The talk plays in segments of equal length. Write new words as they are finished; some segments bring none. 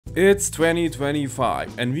It's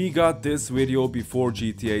 2025 and we got this video before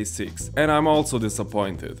GTA 6 and I'm also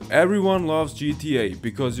disappointed. Everyone loves GTA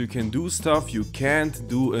because you can do stuff you can't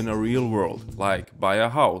do in a real world, like buy a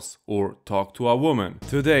house or talk to a woman.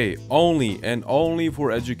 Today, only and only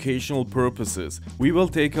for educational purposes, we will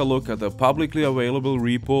take a look at a publicly available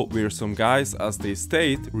repo where some guys, as they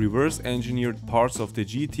state, reverse engineered parts of the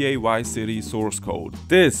GTA Vice City source code.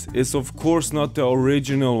 This is of course not the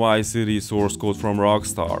original Vice City source code from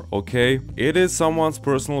Rockstar. Okay? It is someone's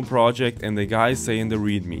personal project and the guys say in the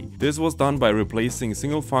readme. This was done by replacing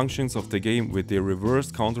single functions of the game with their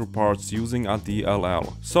reversed counterparts using a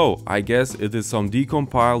DLL. So, I guess it is some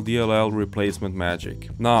decompiled DLL replacement magic.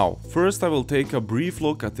 Now, first I will take a brief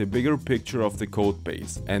look at the bigger picture of the code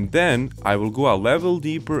base, and then I will go a level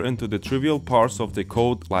deeper into the trivial parts of the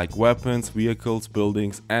code like weapons, vehicles,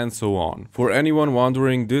 buildings, and so on. For anyone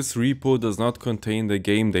wondering, this repo does not contain the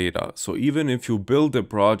game data, so even if you build the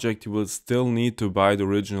project, you will still need to buy the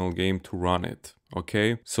original game to run it.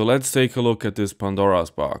 Okay, so let's take a look at this Pandora's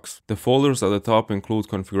box. The folders at the top include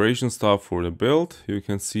configuration stuff for the build. You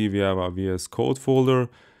can see we have a VS Code folder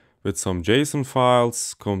with some JSON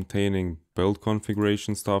files containing build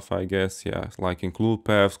configuration stuff, I guess, yeah, like include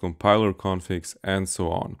paths, compiler configs, and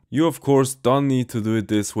so on. You of course don't need to do it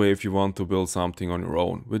this way if you want to build something on your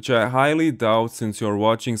own, which I highly doubt since you're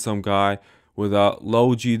watching some guy with a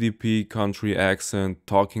low GDP country accent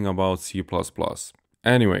talking about C++.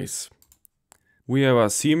 Anyways, we have a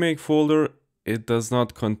CMake folder. It does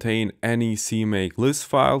not contain any CMake list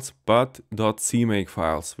files, but .cmake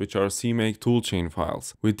files, which are CMake toolchain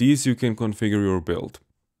files. With these you can configure your build.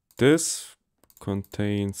 This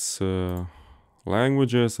contains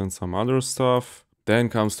languages and some other stuff. Then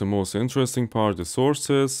comes the most interesting part, the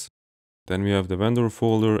sources. Then we have the vendor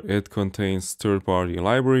folder. It contains third-party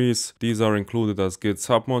libraries. These are included as Git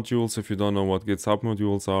submodules. If you don't know what Git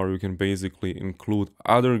submodules are, you can basically include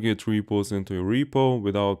other Git repos into your repo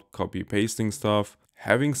without copy-pasting stuff.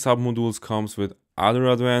 Having submodules comes with other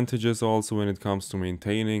advantages also when it comes to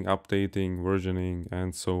maintaining, updating, versioning,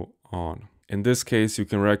 and so on. In this case, you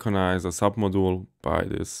can recognize a submodule by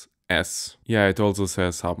this S. Yeah, it also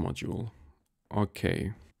says submodule.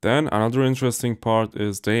 Okay. Then another interesting part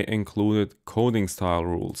is they included coding style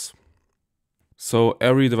rules. So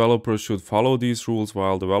every developer should follow these rules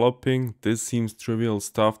while developing. This seems trivial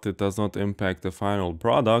stuff that does not impact the final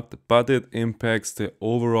product, but it impacts the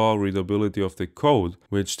overall readability of the code,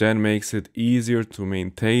 which then makes it easier to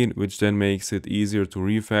maintain, which then makes it easier to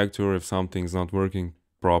refactor if something's not working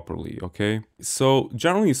properly, okay? So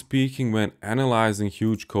generally speaking, when analyzing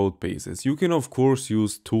huge code bases, you can of course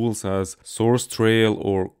use tools as SourceTrail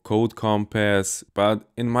or Code Compass, but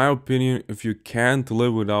in my opinion, if you can't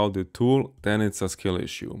live without the tool, then it's a skill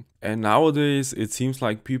issue. And nowadays, it seems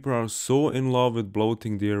like people are so in love with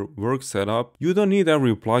bloating their work setup, you don't need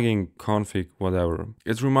every plugin, config, whatever.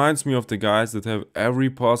 It reminds me of the guys that have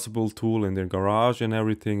every possible tool in their garage and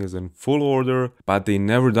everything is in full order, but they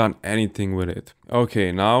never done anything with it.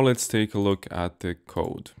 Okay, now let's take a look at the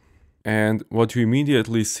code. And what you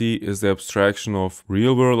immediately see is the abstraction of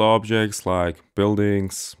real-world objects like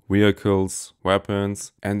buildings, vehicles,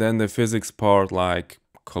 weapons, and then the physics part like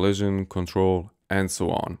collision, control, and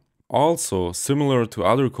so on. Also, similar to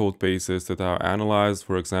other code bases that are analyzed,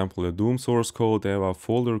 for example the Doom source code, they have a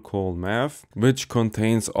folder called math, which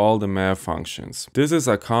contains all the math functions. This is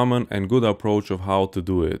a common and good approach of how to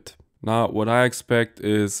do it. Now, what I expect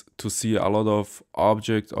is to see a lot of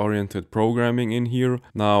object-oriented programming in here.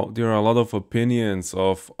 Now, there are a lot of opinions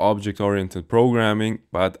of object-oriented programming,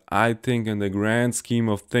 but I think in the grand scheme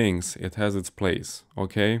of things, it has its place,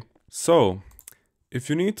 okay? So, if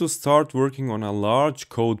you need to start working on a large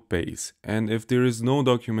code base and if there is no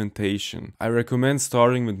documentation, I recommend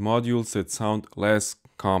starting with modules that sound less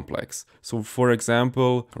complex. So for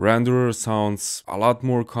example, renderer sounds a lot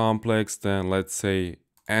more complex than, let's say,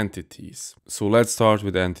 entities. So let's start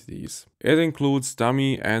with entities. It includes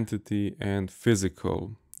dummy, entity, and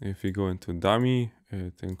physical. If we go into dummy,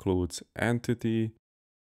 it includes entity.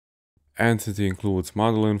 Entity includes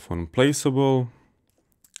model info and placeable.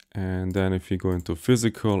 And then if you go into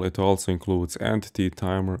physical, it also includes entity,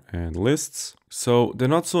 timer, and lists. So the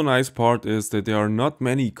not so nice part is that there are not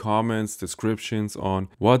many comments, descriptions on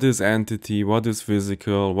what is entity, what is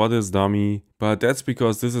physical, what is dummy. But that's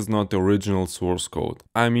because this is not the original source code.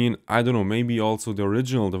 I mean, I don't know, maybe also the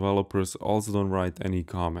original developers also don't write any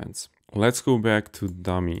comments. Let's go back to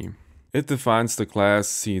dummy. It defines the class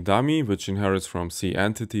CDummy, which inherits from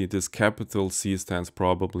CEntity. This capital C stands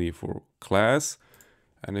probably for class.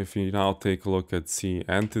 And if we now take a look at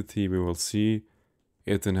CEntity, we will see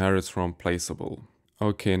it inherits from placeable.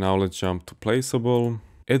 Okay, now let's jump to placeable.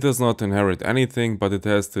 It does not inherit anything, but it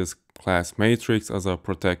has this class matrix as a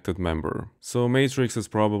protected member. So matrix is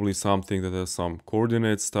probably something that has some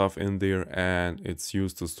coordinate stuff in there, and it's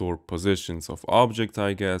used to store positions of objects,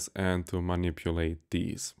 I guess, and to manipulate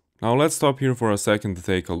these. Now let's stop here for a second to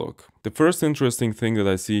take a look. The first interesting thing that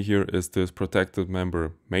I see here is this protected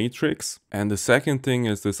member matrix, and the second thing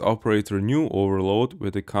is this operator new overload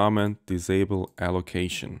with the comment disable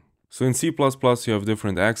allocation. So in C++ you have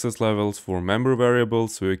different access levels for member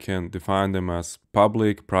variables, so you can define them as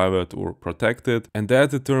public, private, or protected, and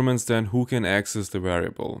that determines then who can access the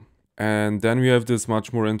variable. And then we have this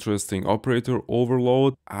much more interesting operator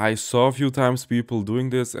overload. I saw a few times people doing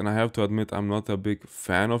this, and I have to admit I'm not a big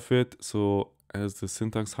fan of it. So as the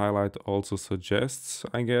syntax highlight also suggests,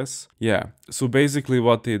 I guess. Yeah, so basically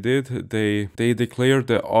what they did, they declared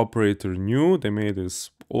the operator new, they made this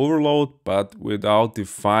overload, but without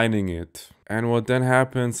defining it. And what then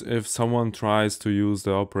happens if someone tries to use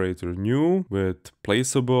the operator new with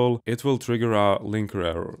placeable, it will trigger a linker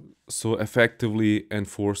error. So effectively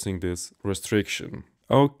enforcing this restriction.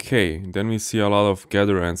 Okay, then we see a lot of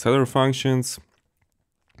getter and setter functions.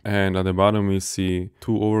 And at the bottom we see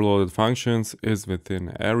two overloaded functions is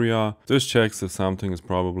within area. This checks if something is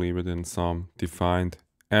probably within some defined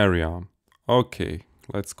area. Okay,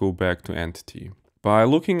 let's go back to entity. By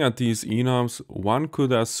looking at these enums, one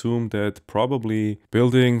could assume that probably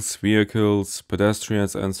buildings, vehicles,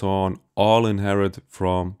 pedestrians, and so on all inherit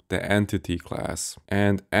from the entity class.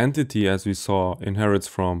 And entity, as we saw, inherits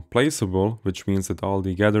from placeable, which means that all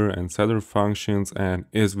the getter and setter functions and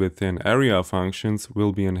is within area functions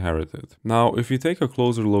will be inherited. Now, if we take a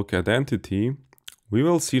closer look at entity, we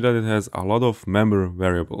will see that it has a lot of member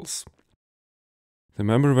variables. The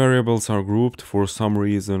member variables are grouped for some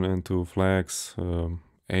reason into flags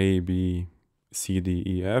A, B, C, D,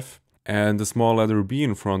 E, F. And the small letter B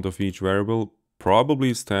in front of each variable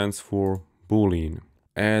probably stands for Boolean.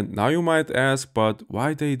 And now you might ask, but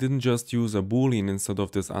why they didn't just use a Boolean instead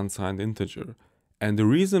of this unsigned integer? And the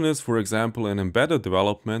reason is, for example, in embedded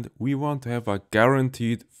development, we want to have a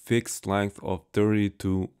guaranteed fixed length of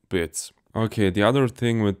 32 bits. Okay, the other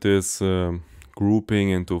thing with this grouping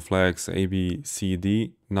into flags A, B, C,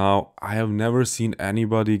 D. Now, I have never seen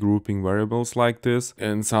anybody grouping variables like this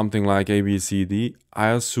in something like A, B, C, D.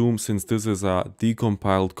 I assume since this is a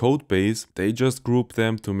decompiled code base, they just group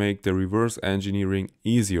them to make the reverse engineering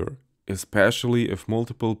easier, especially if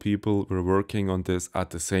multiple people were working on this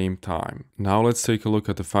at the same time. Now let's take a look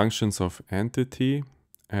at the functions of entity.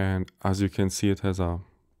 And as you can see, it has a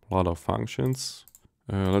lot of functions.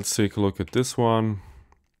 Let's take a look at this one.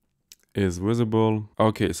 Is visible.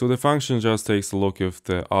 Okay, so the function just takes a look if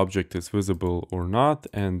the object is visible or not,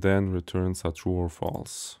 and then returns a true or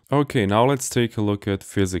false. Okay, now let's take a look at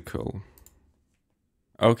physical.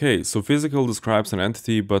 Okay, so physical describes an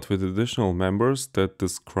entity, but with additional members that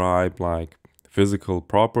describe like physical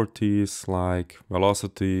properties like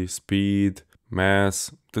velocity, speed,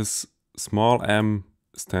 mass. This small m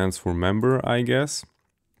stands for member, I guess.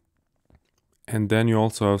 And then you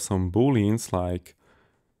also have some booleans like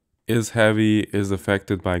is heavy, is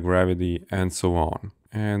affected by gravity, and so on.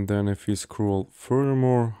 And then if we scroll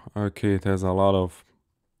furthermore, okay, it has a lot of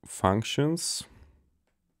functions,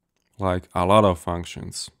 like a lot of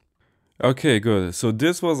functions. Okay, good. So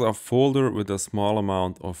this was a folder with a small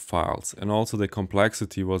amount of files, and also the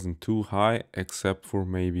complexity wasn't too high, except for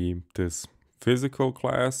maybe this physical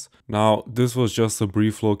class. Now, this was just a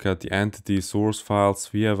brief look at the entity source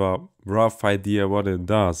files. We have a rough idea what it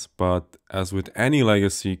does, but as with any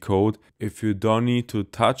legacy code, if you don't need to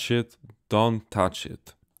touch it, don't touch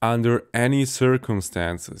it. Under any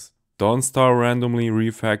circumstances, don't start randomly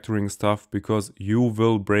refactoring stuff because you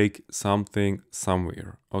will break something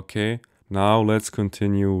somewhere, okay? Now let's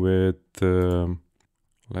continue with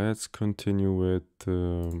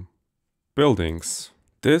buildings.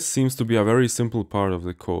 This seems to be a very simple part of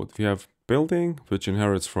the code. We have building, which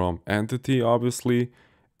inherits from entity, obviously,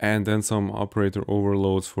 and then some operator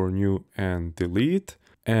overloads for new and delete.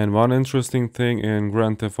 And one interesting thing in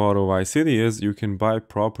Grand Theft Auto Vice City is you can buy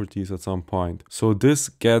properties at some point. So this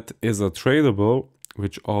get is a tradable,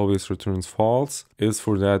 which always returns false, is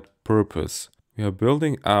for that purpose. We have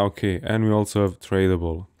building, okay, and we also have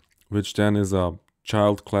tradable, which then is a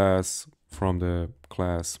child class from the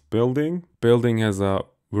class building. Building has a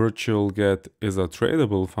virtual get is a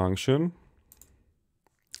tradable function.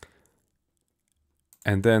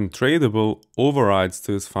 And then tradable overrides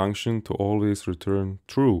this function to always return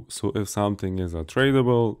true. So if something is a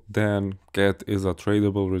tradable, then get is a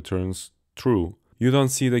tradable returns true. You don't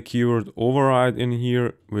see the keyword override in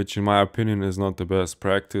here, which in my opinion is not the best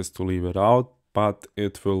practice to leave it out, but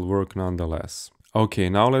it will work nonetheless. Okay,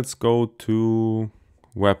 now let's go to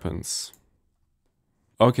weapons.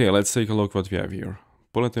 Okay, let's take a look what we have here.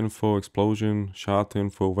 Bullet info, explosion, shot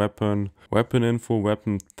info, weapon info,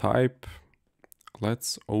 weapon type.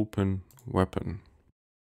 Let's open weapon.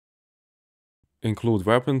 Include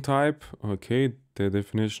weapon type. Okay, the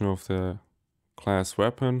definition of the class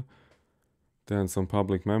weapon. Then some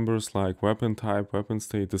public members like weapon type, weapon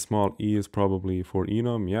state. The small e is probably for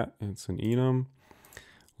enum. Yeah, it's an enum.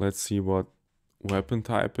 Let's see what weapon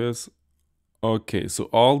type is. Okay, so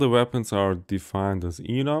all the weapons are defined as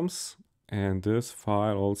enums, and this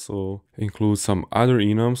file also includes some other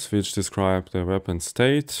enums which describe the weapon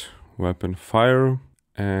state, weapon fire,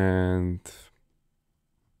 and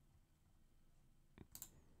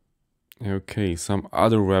okay, some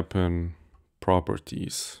other weapon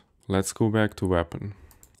properties. Let's go back to weapon.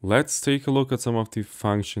 Let's take a look at some of the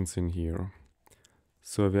functions in here.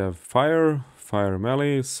 So we have fire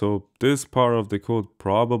melee. So this part of the code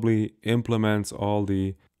probably implements all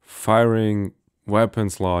the firing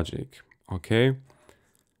weapons logic. Okay.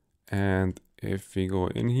 And if we go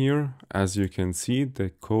in here, as you can see, the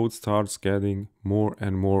code starts getting more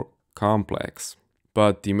and more complex.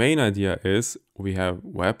 But the main idea is we have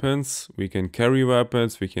weapons, we can carry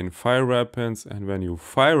weapons, we can fire weapons, and when you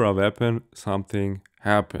fire a weapon, something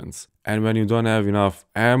happens. And when you don't have enough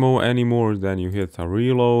ammo anymore, then you hit a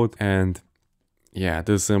reload, and yeah,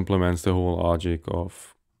 this implements the whole logic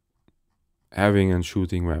of having and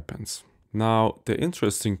shooting weapons. Now, the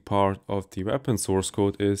interesting part of the weapon source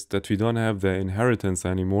code is that we don't have the inheritance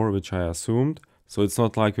anymore, which I assumed. So it's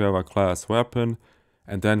not like we have a class weapon,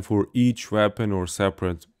 and then for each weapon or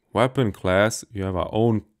separate weapon class, you have our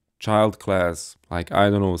own child class, like, I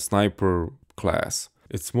don't know, sniper class.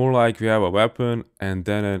 It's more like we have a weapon and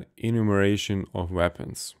then an enumeration of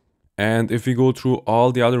weapons. And if we go through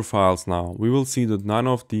all the other files now, we will see that none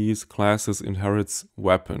of these classes inherits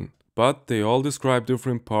weapon. But they all describe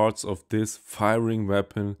different parts of this firing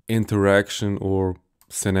weapon interaction or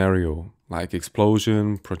scenario, like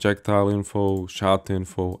explosion, projectile info, shot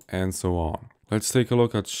info, and so on. Let's take a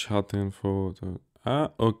look at shot info.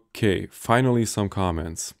 Okay, finally some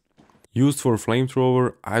comments. Used for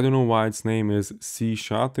flamethrower, I don't know why its name is C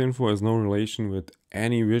shot info, has no relation with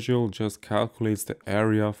any visual, just calculates the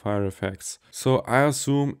area fire effects. So I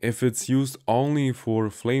assume if it's used only for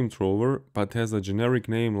flamethrower but has a generic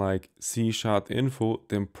name like C shot info,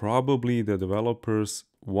 then probably the developers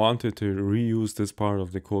wanted to reuse this part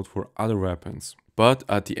of the code for other weapons. But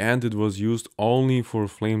at the end it was used only for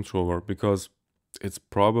flamethrower because it's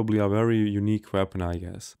probably a very unique weapon, I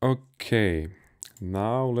guess. Okay,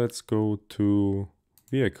 now let's go to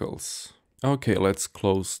vehicles. Okay, let's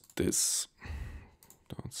close this.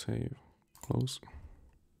 Don't save. Close.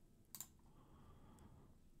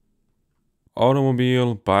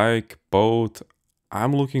 Automobile, bike, boat.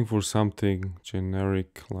 I'm looking for something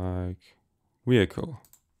generic like vehicle.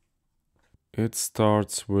 It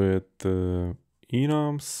starts with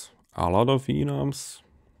enums, a lot of enums.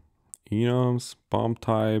 Enums, bomb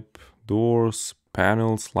type, doors,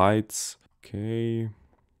 panels, lights.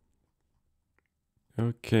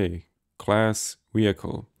 Okay, class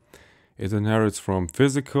vehicle. It inherits from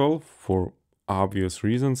physical for obvious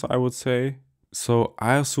reasons, I would say. So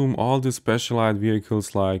I assume all the specialized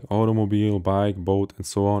vehicles like automobile, bike, boat, and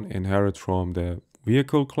so on inherit from the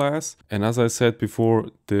vehicle class. And as I said before,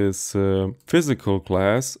 this physical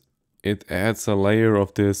class, it adds a layer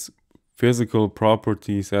of this physical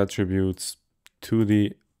properties attributes to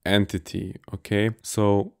the entity. Okay,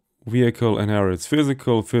 so vehicle inherits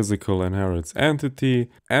physical, physical inherits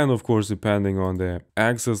entity, and of course depending on the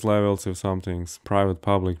access levels, if something's private,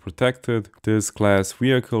 public, protected, this class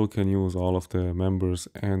vehicle can use all of the members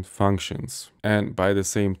and functions. And by the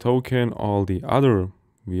same token, all the other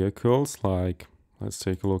vehicles, like let's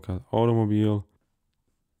take a look at automobile.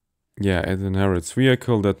 Yeah, it inherits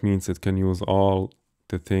vehicle, that means it can use all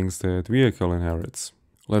the things that vehicle inherits.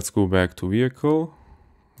 Let's go back to vehicle.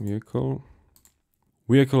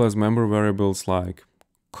 Vehicle has member variables like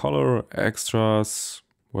color, extras,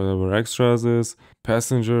 whatever extras is,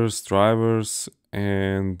 passengers, drivers,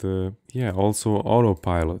 and yeah, also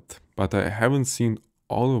autopilot. But I haven't seen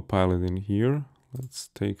autopilot in here. Let's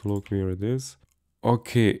take a look where it is.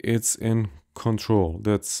 Okay, it's in control.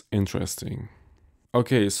 That's interesting.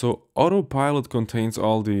 Okay, so autopilot contains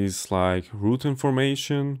all these like route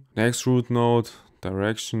information, next route node,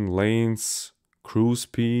 direction, lanes, cruise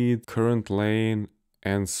speed, current lane,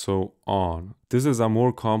 and so on. This is a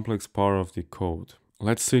more complex part of the code.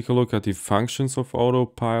 Let's take a look at the functions of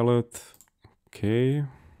autopilot. Okay.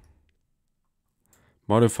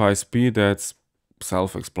 Modify speed, that's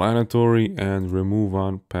self-explanatory, and remove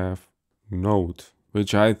one path node,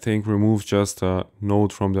 which I think removes just a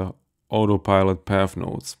node from the autopilot path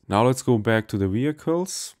nodes. Now let's go back to the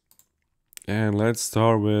vehicles and let's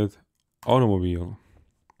start with automobile.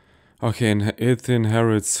 Okay, and it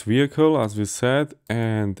inherits vehicle as we said,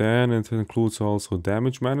 and then it includes also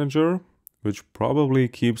damage manager, which probably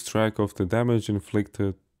keeps track of the damage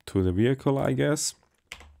inflicted to the vehicle, I guess.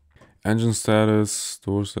 Engine status,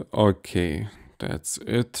 doors, okay, that's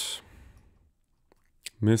it.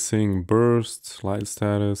 Missing burst, light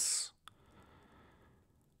status.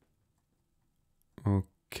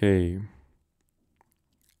 Okay.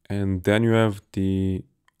 And then you have the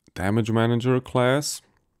damage manager class,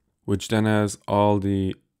 which then has all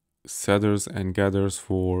the setters and getters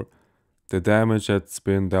for the damage that's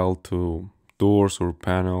been dealt to doors or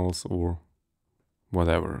panels or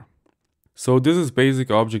whatever. So this is basic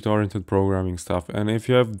object-oriented programming stuff, and if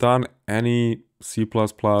you have done any C++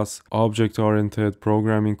 object-oriented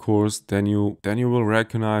programming course, then you will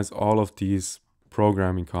recognize all of these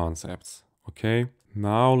programming concepts. Okay,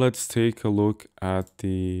 now let's take a look at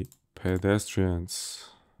the pedestrians,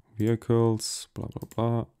 vehicles, blah blah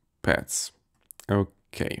blah, peds.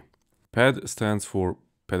 Okay, ped stands for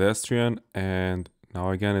pedestrian, and now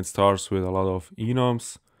again it starts with a lot of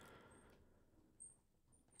enums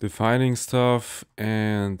defining stuff,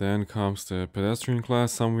 and then comes the pedestrian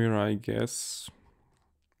class somewhere, I guess.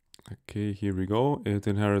 Okay, here we go. It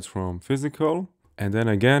inherits from physical, and then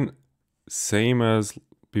again, same as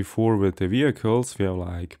before with the vehicles, we have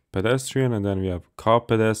like pedestrian, and then we have cop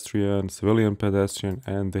pedestrian, civilian pedestrian,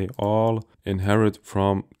 and they all inherit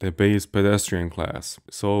from the base pedestrian class.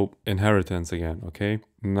 So inheritance again, okay?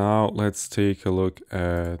 Now let's take a look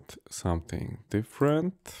at something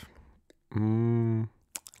different.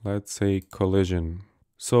 Let's say collision.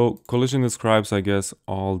 So collision describes, I guess,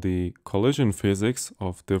 all the collision physics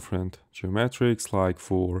of different geometrics, like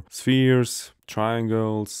for spheres,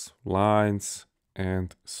 triangles, lines,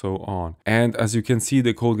 and so on. And as you can see,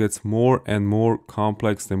 the code gets more and more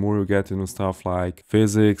complex the more you get into stuff like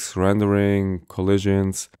physics, rendering,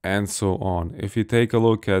 collisions, and so on. If you take a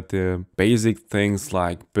look at the basic things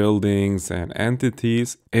like buildings and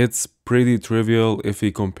entities, it's pretty trivial if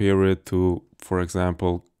you compare it to, for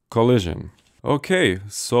example, collision. Okay,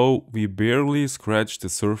 so we barely scratched the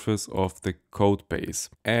surface of the code base,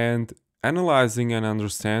 and analyzing and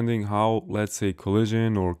understanding how, let's say,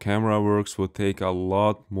 collision or camera works would take a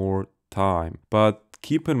lot more time. But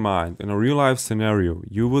keep in mind, in a real-life scenario,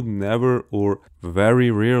 you would never or very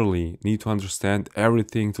rarely need to understand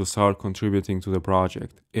everything to start contributing to the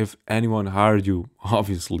project. If anyone hired you,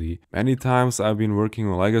 obviously. Many times I've been working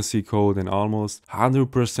on legacy code, and almost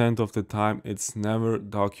 100% of the time it's never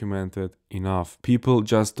documented enough. People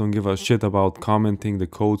just don't give a shit about commenting the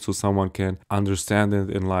code so someone can understand it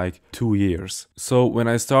in like 2 years. So when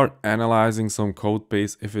I start analyzing some code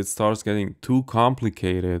base, if it starts getting too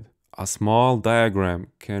complicated, a small diagram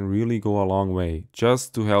can really go a long way,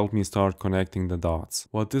 just to help me start connecting the dots.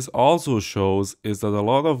 What this also shows is that a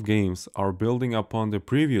lot of games are building upon the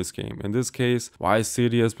previous game. In this case, Vice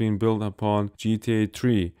City has been built upon GTA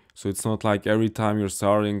 3. So it's not like every time you're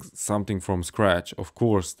starting something from scratch. Of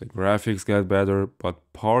course, the graphics get better,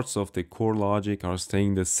 but parts of the core logic are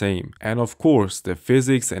staying the same. And of course, the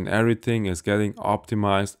physics and everything is getting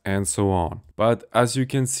optimized and so on. But as you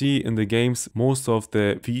can see in the games, most of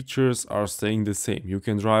the features are staying the same. You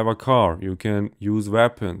can drive a car, you can use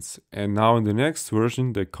weapons, and now in the next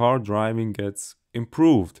version, the car driving gets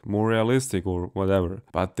improved, more realistic or whatever,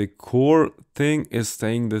 but the core thing is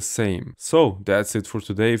staying the same. So that's it for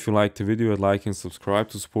today. If you liked the video, like and subscribe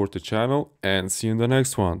to support the channel, and see you in the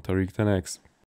next one. Tariq the next.